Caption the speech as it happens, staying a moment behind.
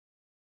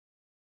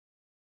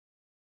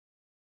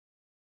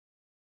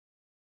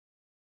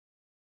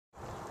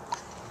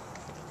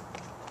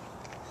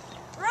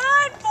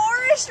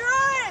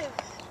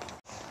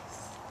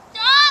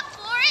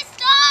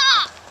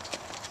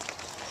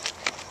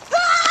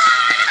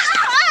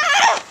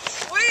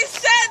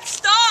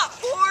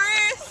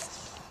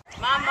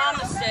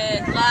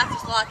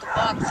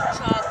box of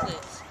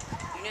chocolates.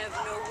 You never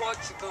know what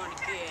you're gonna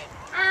get.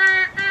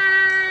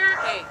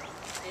 Hey,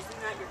 isn't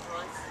that your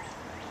voice?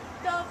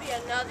 There'll be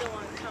another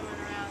one coming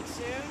around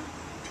soon.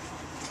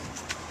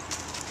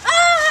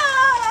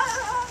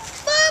 Ah!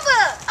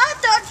 Bubba, I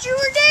thought you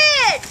were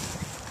dead.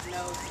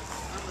 No,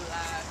 I'm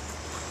alive.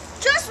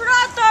 Just what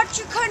I thought.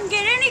 You couldn't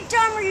get any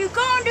dumber. You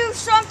gonna do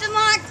something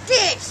like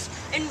this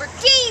and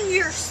redeem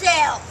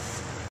yourself.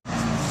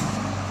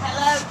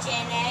 Hello,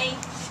 Jenny.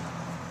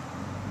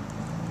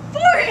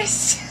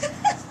 Forrest!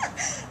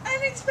 I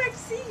didn't expect to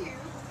see you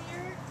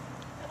here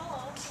at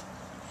all.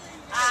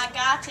 I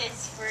got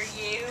this for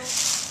you.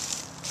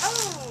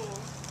 Oh,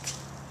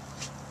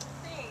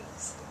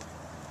 thanks.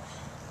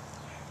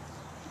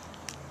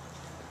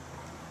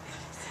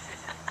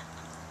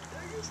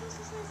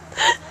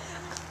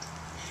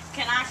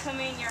 Can I come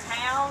in your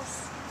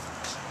house?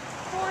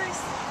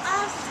 Forrest, I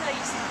have to tell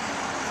you something.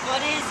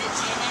 What is it,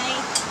 Jenny?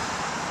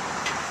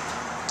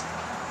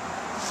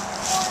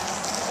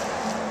 Forrest,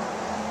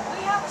 we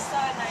have a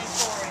son named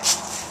Forrest.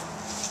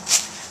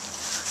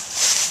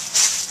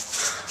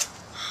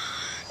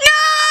 No!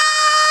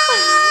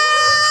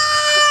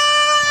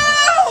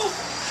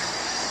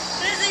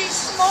 Is he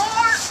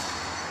smart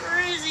or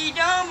is he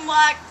dumb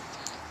like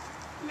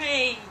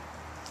me?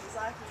 He's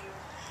like you.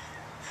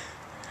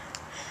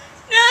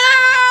 No!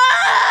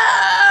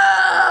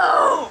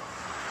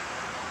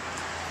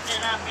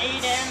 Did I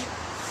meet him?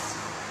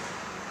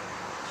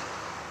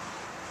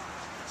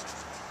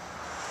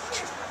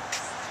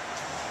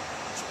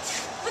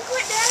 Look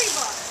what Daddy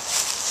bought.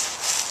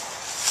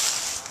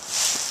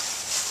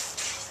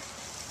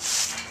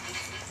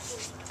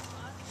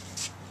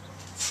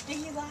 Do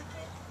you like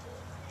it?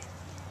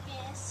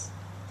 Yes.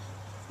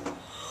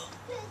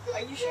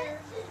 Are you sure?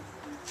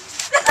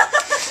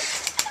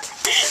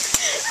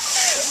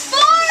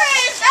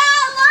 Forrest, I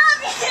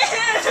love you!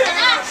 And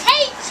I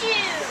hate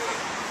you!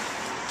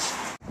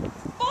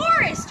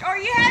 Forrest, are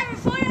you having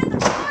fun at the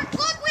park?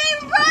 Look, we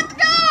even brought the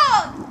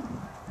dog!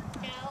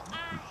 No, I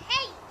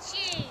hate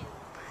you!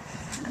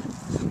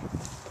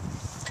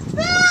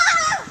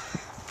 Ah!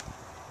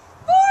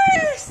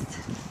 Forrest!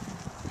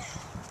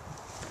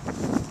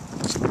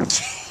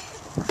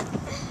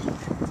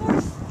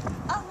 Forrest,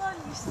 I love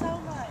you so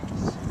much.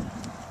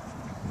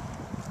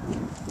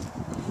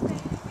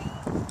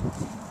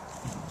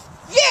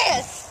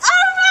 Yes!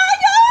 Oh my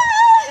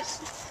gosh!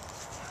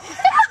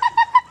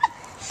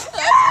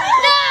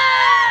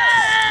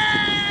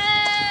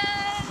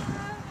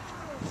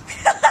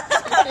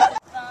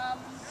 Bum,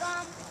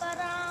 bum,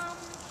 ba-dum.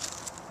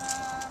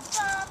 Bum,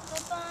 bum,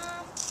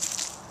 ba-bum.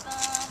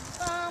 Bum,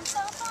 bum,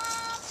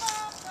 ba-bum.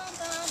 Bum, bum,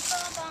 bum,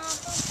 ba-bum,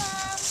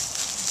 ba-bum.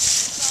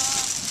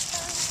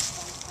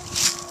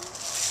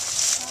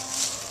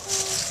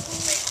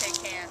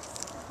 Shake hands.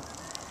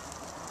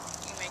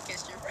 You may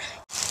kiss your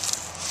bride.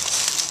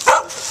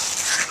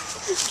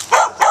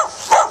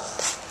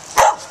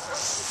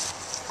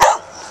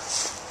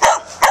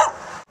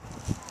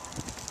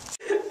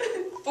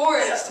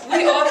 Forrest, we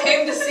all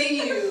came to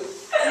see you.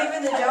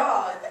 Even the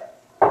dog.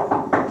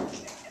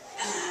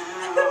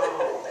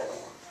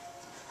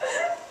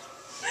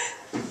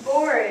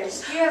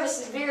 Forrest, you have a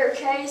severe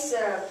case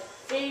of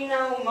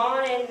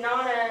phenomena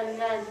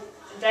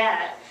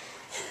that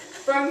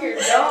from your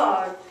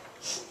dog.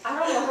 I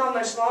don't know how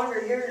much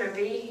longer you're going to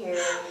be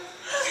here.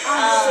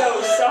 I'm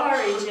so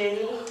sorry,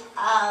 Jenny.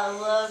 I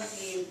love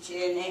you,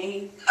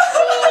 Jenny.